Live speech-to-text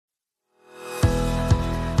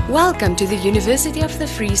Welcome to the University of the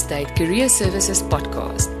Free State Career Services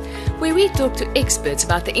podcast, where we talk to experts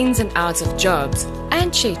about the ins and outs of jobs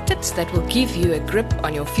and share tips that will give you a grip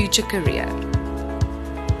on your future career.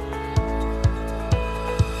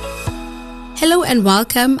 Hello and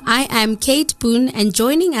welcome. I am Kate Boone, and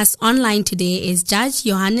joining us online today is Judge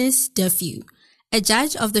Johannes Daffue, a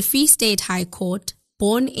judge of the Free State High Court,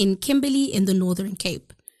 born in Kimberley in the Northern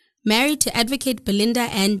Cape. Married to Advocate Belinda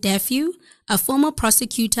Ann Daffue, a former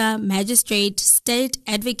prosecutor, magistrate, state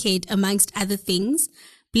advocate, amongst other things,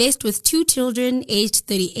 blessed with 2 children aged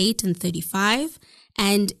 38 and 35,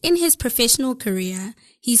 and in his professional career,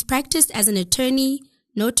 he's practiced as an attorney,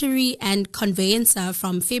 notary, and conveyancer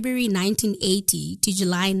from February 1980 to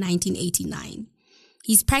July 1989.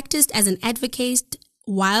 He's practiced as an advocate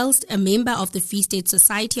whilst a member of the Free State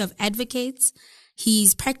Society of Advocates.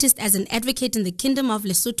 He's practiced as an advocate in the Kingdom of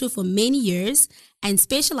Lesotho for many years and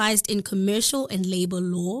specialized in commercial and labor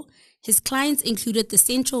law. His clients included the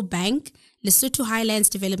Central Bank, Lesotho Highlands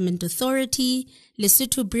Development Authority,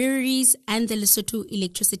 Lesotho Breweries, and the Lesotho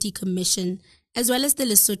Electricity Commission, as well as the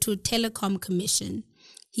Lesotho Telecom Commission.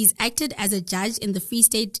 He's acted as a judge in the Free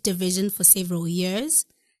State Division for several years.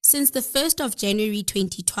 Since the 1st of January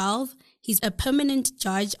 2012, he's a permanent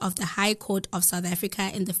judge of the High Court of South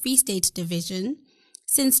Africa in the Free State Division.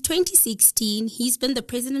 Since 2016, he's been the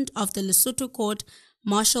president of the Lesotho Court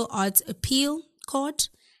Martial Arts Appeal Court,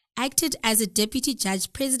 acted as a deputy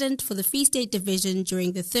judge president for the Free State Division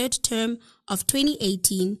during the 3rd term of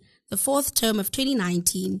 2018, the 4th term of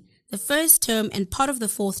 2019, the 1st term and part of the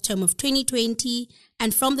 4th term of 2020,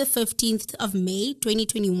 and from the 15th of May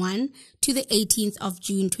 2021 to the 18th of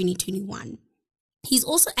June 2021. He's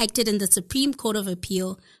also acted in the Supreme Court of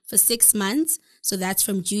Appeal for 6 months, so that's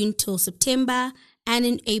from June till September, and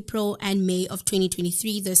in April and May of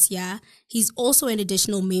 2023 this year. He's also an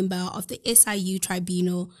additional member of the SIU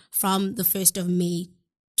Tribunal from the 1st of May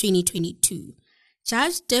 2022.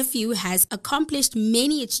 Judge Daffue has accomplished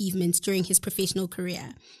many achievements during his professional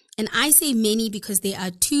career. And I say many because there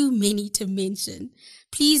are too many to mention.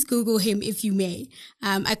 Please Google him if you may.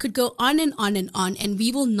 I could go on and on and on, and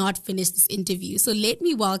we will not finish this interview. So let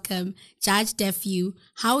me welcome Judge Daffue.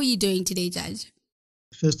 How are you doing today, Judge?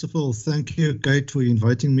 First of all, thank you, Kate, for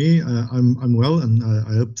inviting me. I'm well, and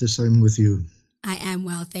I hope the same with you. I am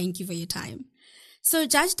well. Thank you for your time. So,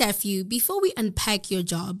 Judge Daffue, before we unpack your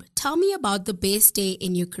job, tell me about the best day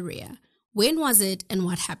in your career. When was it, and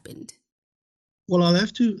what happened? Well, I'll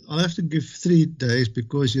have to give 3 days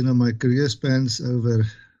because my career spans over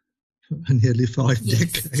nearly 5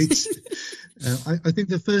 decades. I think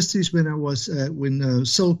the first is when I was when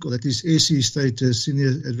SILK, that is SE status,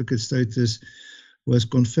 senior advocate status, was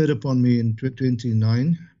conferred upon me in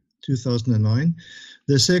 2009.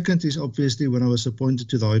 The second is obviously when I was appointed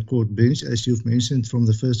to the High Court bench, as you've mentioned, from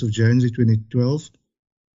the 1st of January 2012.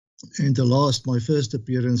 And the last, my first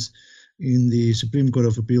appearance in the Supreme Court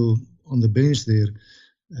of Appeal on the bench there,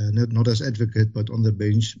 not as advocate, but on the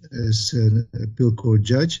bench as an appeal court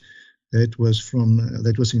judge. That was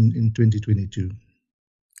in 2022.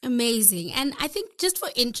 Amazing. And I think just for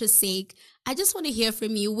interest's sake, I just want to hear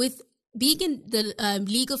from you with being in the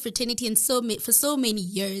legal fraternity and for so many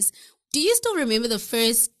years. Do you still remember the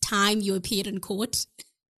first time you appeared in court?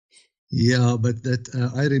 Yeah, but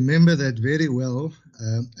I remember that very well.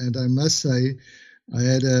 And I must say, I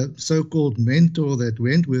had a so-called mentor that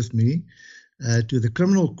went with me to the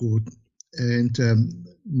criminal court. And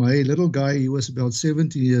my little guy, he was about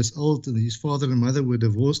 70 years old, and his father and mother were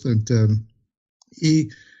divorced. And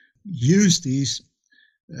he used his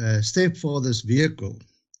stepfather's vehicle,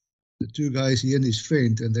 the 2 guys, he and his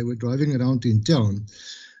friend, and they were driving around in town.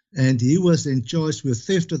 And he was then charged with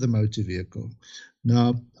theft of the motor vehicle.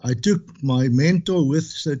 Now, I took my mentor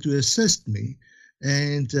to assist me.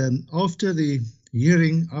 And after the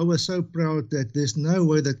hearing, I was so proud that there's no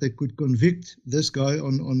way that they could convict this guy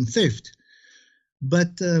on theft.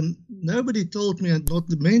 But nobody told me, and not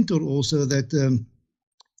the mentor also, that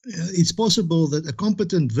it's possible that a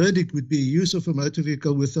competent verdict would be use of a motor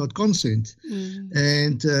vehicle without consent.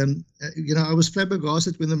 And, I was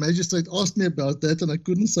flabbergasted when the magistrate asked me about that, and I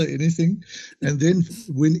couldn't say anything. And then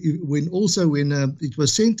when it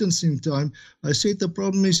was sentencing time, I said the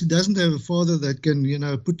problem is he doesn't have a father that can,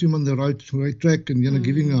 put him on the right track and,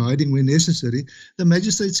 give him a hiding when necessary. The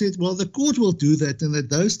magistrate said, well, the court will do that. And at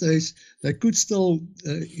those days, they could still,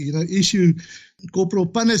 issue corporal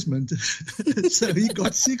punishment. So he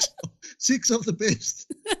got six of the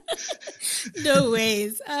best. No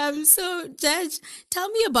ways. So, Judge, tell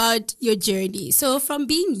me about your journey. So from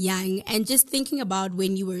being young and just thinking about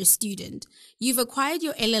when you were a student, you've acquired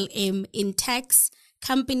your LLM in tax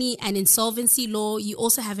company and insolvency law. You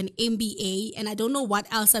also have an MBA, and I don't know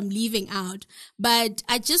what else I'm leaving out. But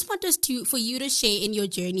I just want for you to share in your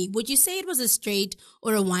journey. Would you say it was a straight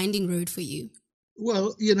or a winding road for you?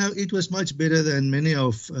 Well, it was much better than many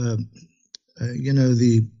of,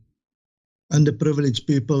 the underprivileged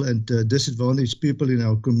people and disadvantaged people in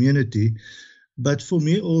our community. But for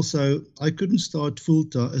me also, I couldn't start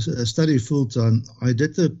study full-time. I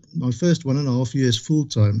did my first 1.5 years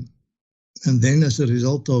full-time. And then as a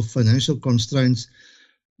result of financial constraints,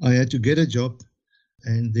 I had to get a job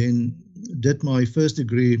and then did my first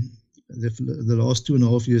degree, the last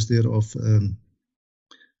 2.5 years there of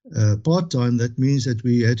part-time. That means that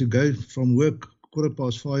we had to go from work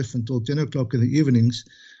 5:15 until 10 o'clock in the evenings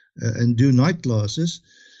and do night classes.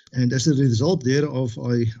 And as a result thereof,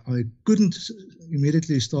 I couldn't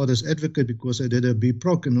immediately start as advocate because I did a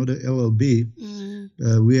BProc and not a LLB.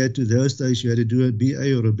 We had to, those days, you had to do a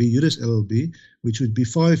BA or a B Juris LLB, which would be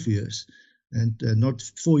 5 years, and not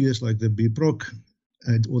 4 years like the BProc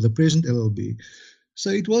or the present LLB. So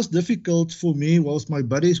it was difficult for me whilst my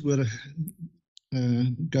buddies were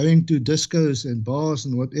going to discos and bars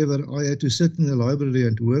and whatever. I had to sit in the library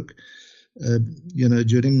and work,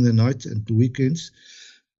 during the night and the weekends.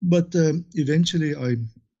 But eventually I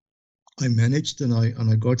managed and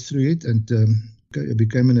I got through it, and I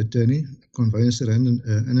became an attorney, conveyancer and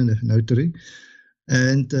a notary.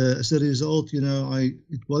 And as a result,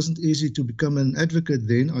 it wasn't easy to become an advocate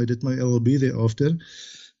then. I did my LLB thereafter,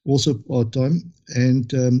 also part-time.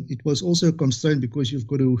 And it was also a constraint because you've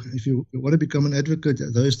got to, if you want to become an advocate,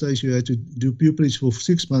 those days you had to do pupillage for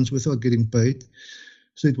 6 months without getting paid.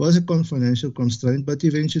 So it was a financial constraint, but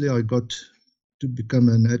eventually I got to become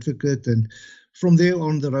an advocate, and from there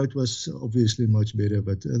on the road was obviously much better.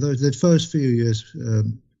 But that first few years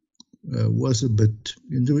was a bit,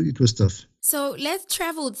 it was tough. So let's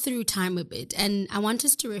travel through time a bit, and I want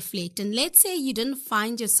us to reflect. And let's say you didn't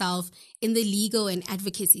find yourself in the legal and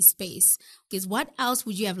advocacy space, because what else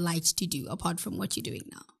would you have liked to do apart from what you're doing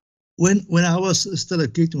now? When I was still a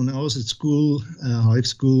kid, when I was at school, high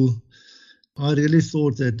school, I really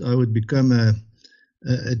thought that I would become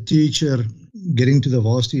a teacher, getting to the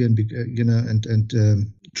varsity and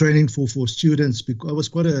training for students. Because I was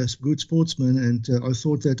quite a good sportsman, and I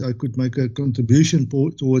thought that I could make a contribution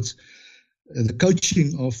towards the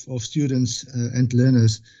coaching of students and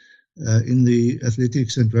learners in the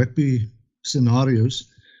athletics and rugby scenarios.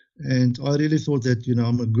 And I really thought that,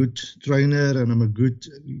 I'm a good trainer and I'm a good,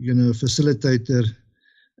 facilitator.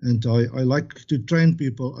 And I like to train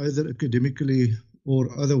people either academically or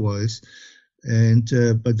otherwise. And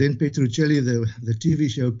but then Petruccelli, the TV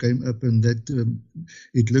show came up, and that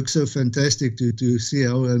it looked so fantastic to see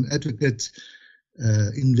how an advocate,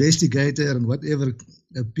 investigator, and whatever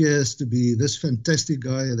appears to be this fantastic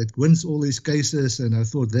guy that wins all these cases. And I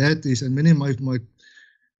thought that is, and many of my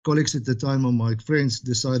colleagues at the time, or my friends,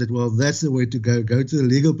 decided, well, that's the way to go to the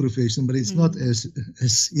legal profession, but it's not as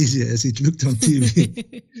easy as it looked on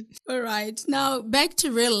TV. All right. Now, back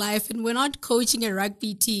to real life, and we're not coaching a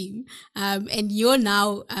rugby team, and you're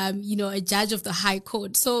now, a judge of the High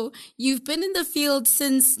Court. So you've been in the field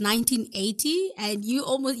since 1980, and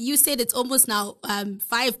you said it's almost now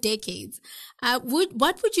 5 decades.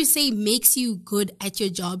 What would you say makes you good at your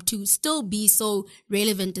job to still be so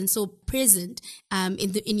relevant and so present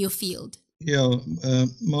in your field? Yeah,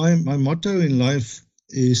 my motto in life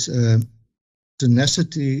is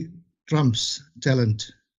tenacity trumps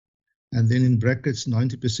talent, and then in brackets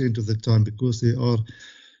 90% of the time, because there are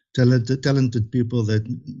talented people that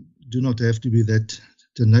do not have to be that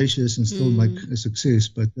tenacious and still make a success.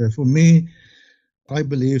 But for me, I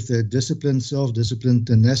believe that discipline, self-discipline,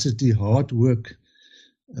 tenacity, hard work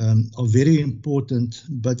are very important,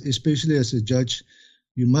 but especially as a judge,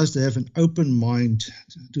 you must have an open mind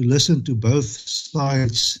to listen to both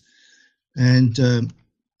sides and, to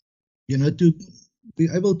be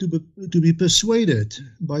able to be persuaded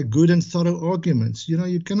by good and thorough arguments.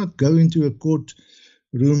 You cannot go into a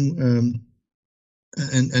courtroom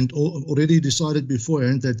and already decided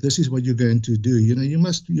beforehand that this is what you're going to do. You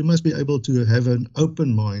must be able to have an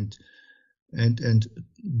open mind and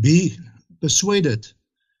be persuaded,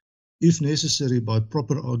 if necessary, by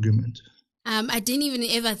proper argument. I didn't even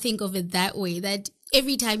ever think of it that way, that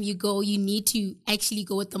every time you go, you need to actually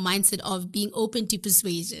go with the mindset of being open to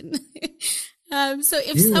persuasion. So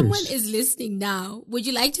if someone is listening now, would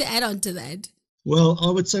you like to add on to that? Well, I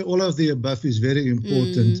would say all of the above is very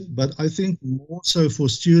important, but I think more so for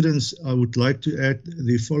students, I would like to add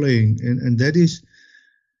the following, and that is,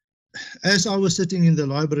 as I was sitting in the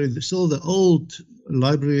library, still the old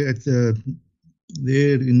library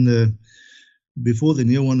before the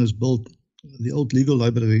new one was built, the old legal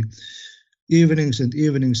library, evenings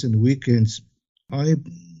and weekends, I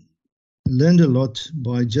learned a lot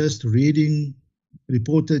by just reading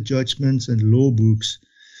reported judgments and law books.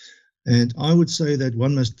 And I would say that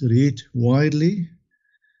one must read widely.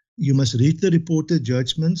 You must read the reported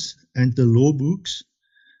judgments and the law books.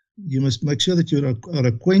 You must make sure that you are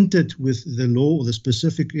acquainted with the law or the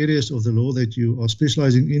specific areas of the law that you are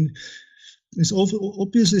specializing in. It's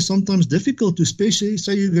obviously sometimes difficult to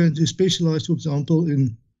say you're going to specialize, for example,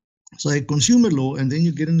 in, say, consumer law, and then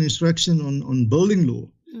you get an instruction on building law,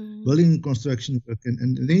 building and construction work,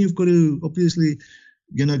 and then you've got to obviously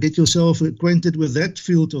get yourself acquainted with that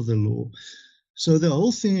field of the law. So the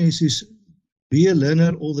whole thing is be a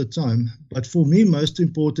learner all the time. But for me, most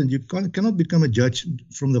important, you cannot become a judge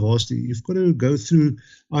from the varsity. You've got to go through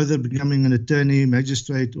either becoming an attorney,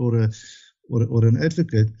 magistrate, or an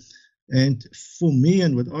advocate. And for me,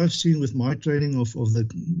 and what I've seen with my training of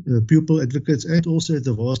the pupil advocates and also at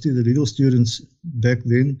the varsity, the legal students back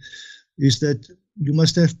then, is that you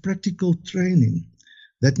must have practical training.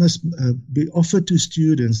 That must be offered to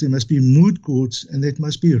students. There must be moot courts, and that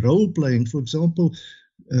must be role-playing. For example,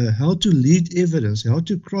 how to lead evidence, how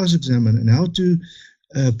to cross-examine, and how to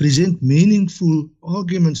present meaningful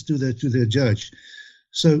arguments to the judge.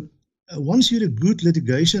 So once you're a good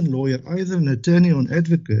litigation lawyer, either an attorney or an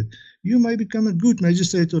advocate, you may become a good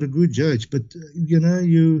magistrate or a good judge. But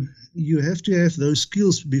you have to have those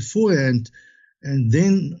skills beforehand, and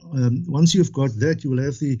then once you've got that, you will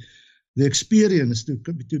have the experience to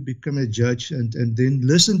become a judge, and then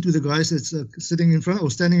listen to the guys that's sitting in front or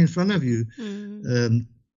standing in front of you.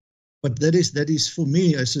 But that is for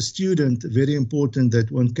me as a student very important, that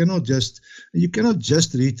you cannot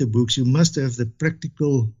just read the books. You must have the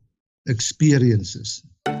practical experiences.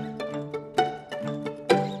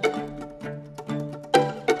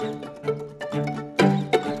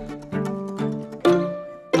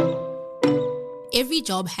 Every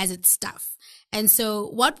job has its stuff. And so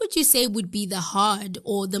what would you say would be the hard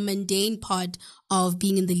or the mundane part of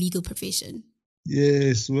being in the legal profession?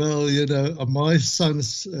 Yes, well, my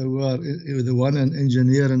sons were the one an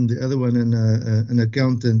engineer and the other one an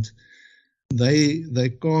accountant. They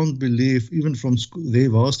can't believe, even from their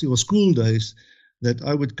varsity or school days, that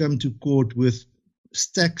I would come to court with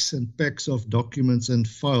stacks and packs of documents and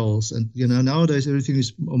files. And nowadays everything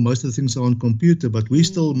is, or most of the things are on computer, but we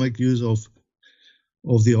still make use of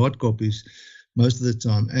the hard copies most of the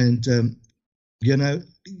time. And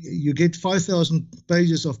you get 5,000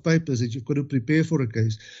 pages of papers that you've got to prepare for a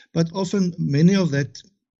case, but often many of that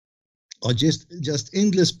are just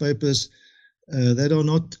endless papers that are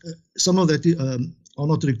not, some of that are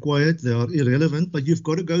not required, they are irrelevant, but you've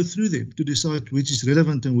got to go through them to decide which is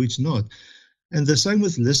relevant and which not. And the same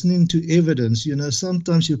with listening to evidence.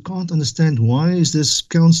 Sometimes you can't understand, why is this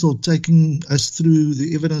counsel taking us through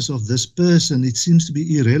the evidence of this person? It seems to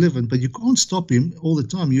be irrelevant, but you can't stop him all the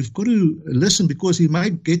time. You've got to listen, because he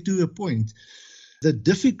might get to a point. The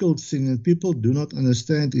difficult thing that people do not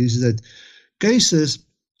understand is that cases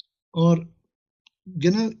are,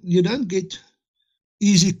 you don't get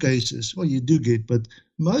easy cases. Well, you do get, but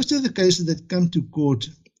most of the cases that come to court,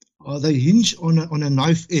 they hinge on a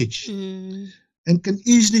knife edge. And can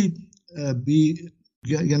easily be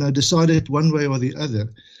decided one way or the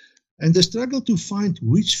other. And the struggle to find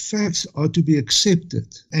which facts are to be accepted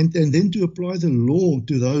and then to apply the law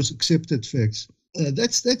to those accepted facts,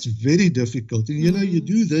 that's very difficult. And, you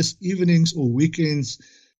do this evenings or weekends.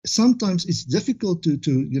 Sometimes it's difficult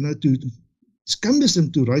it's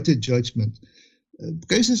cumbersome to write a judgment.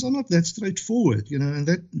 Cases are not that straightforward, and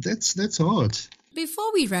that's hard.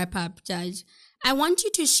 Before we wrap up, Judge, I want you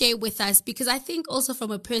to share with us, because I think also from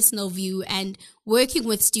a personal view and working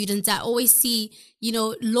with students, I always see,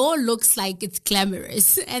 law looks like it's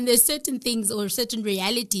glamorous, and there's certain things or certain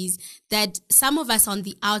realities that some of us on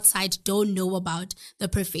the outside don't know about the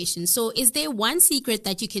profession. So is there one secret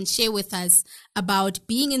that you can share with us about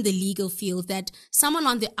being in the legal field that someone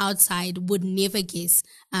on the outside would never guess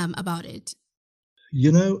about it?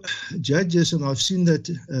 Judges, and I've seen that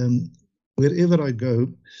wherever I go,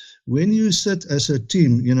 when you sit as a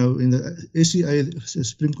team, in the SCA, the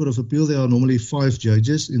Supreme Court of Appeal, there are normally 5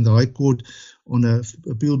 judges. In the High Court, on an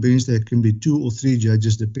appeal bench, there can be 2 or 3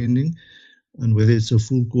 judges, depending on whether it's a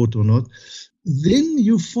full court or not. Then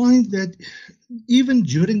you find that even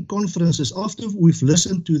during conferences, after we've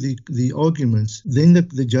listened to the arguments, then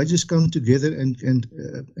the judges come together and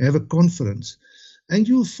have a conference. And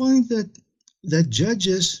you'll find that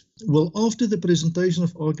judges will, after the presentation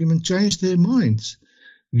of argument, change their minds.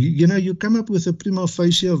 You come up with a prima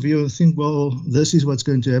facie view and think, well, this is what's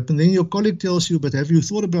going to happen. Then your colleague tells you, but have you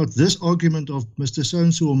thought about this argument of Mr.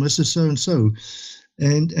 So-and-so or Mrs. So-and-so?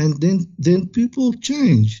 And then people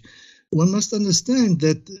change. One must understand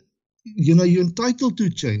that, you're entitled to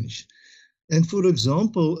change. And for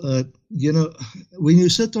example, when you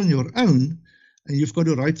sit on your own and you've got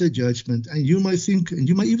to write a judgment, and you may think, and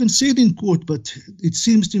you may even say it in court, but it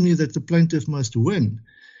seems to me that the plaintiff must win.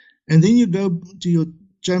 And then you go to your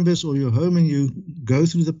chambers or your home and you go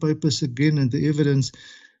through the papers again and the evidence,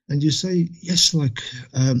 and you say, yes,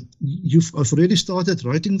 I've already started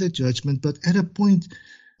writing the judgment, but at a point,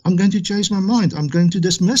 I'm going to change my mind. I'm going to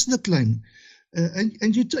dismiss the claim.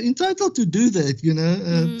 And you're entitled to do that,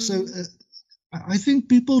 So I think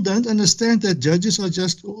people don't understand that judges are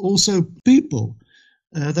just also people.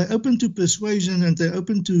 They're open to persuasion and they're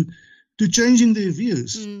open to changing their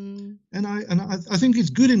views. And I think it's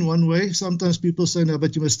good in one way. Sometimes people say, no,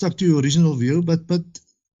 but you must stuck to your original view. But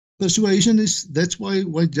persuasion that's why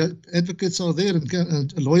advocates are there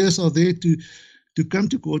and lawyers are there to come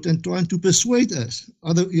to court and try to persuade us.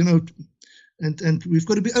 And we've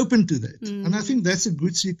got to be open to that. And I think that's a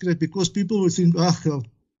good secret, because people will think,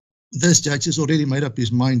 this judge has already made up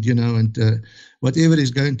his mind, and whatever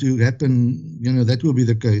is going to happen, that will be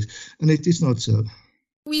the case. And it is not so.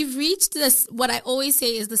 We've reached this, what I always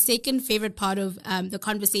say is the second favorite part of the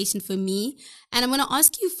conversation for me. And I'm going to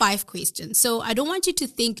ask you 5 questions. So I don't want you to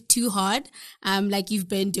think too hard, like you've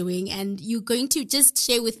been doing. And you're going to just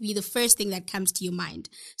share with me the first thing that comes to your mind.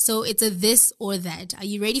 So it's a this or that. Are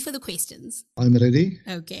you ready for the questions? I'm ready.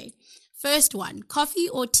 Okay. First one, coffee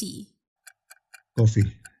or tea?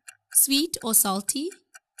 Coffee. Sweet or salty?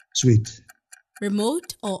 Sweet.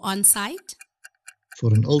 Remote or on-site?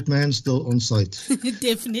 For an old man, still on site.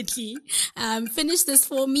 Definitely. Finish this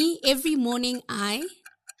for me. Every morning I...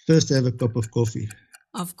 First have a cup of coffee.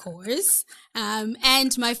 Of course.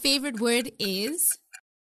 And my favorite word is...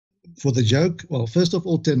 For the joke, well, first of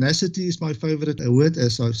all, tenacity is my favorite word.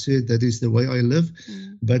 As I've said, that is the way I live.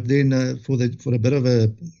 But then for a bit of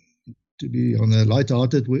to be on a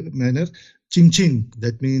light-hearted manner, ching ching.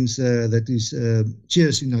 That means, that is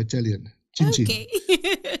cheers in Italian. Ching ching. Okay.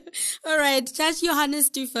 All right, Judge Johannes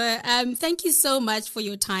Daffue, thank you so much for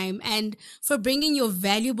your time and for bringing your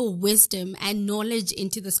valuable wisdom and knowledge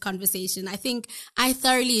into this conversation. I think I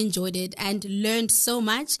thoroughly enjoyed it and learned so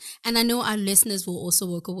much, and I know our listeners will also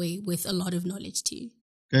walk away with a lot of knowledge too.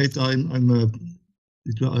 Kate, I'm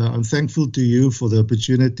thankful to you for the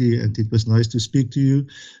opportunity, and it was nice to speak to you.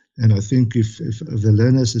 And I think if the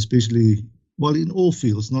learners, especially, well, in all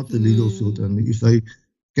fields, not the legal field, and if they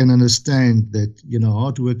can understand that,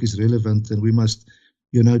 hard work is relevant and we must,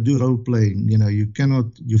 do role playing. You've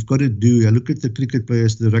got to do, look at the cricket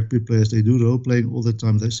players, the rugby players, they do role playing all the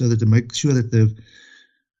time so that they make sure that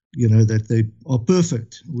that they are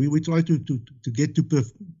perfect. We try to get to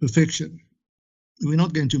perfection. We're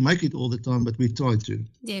not going to make it all the time, but we try to.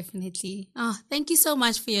 Definitely. Thank you so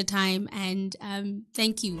much for your time, and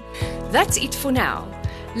thank you. That's it for now.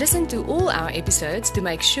 Listen to all our episodes to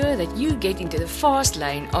make sure that you get into the fast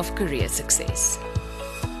lane of career success.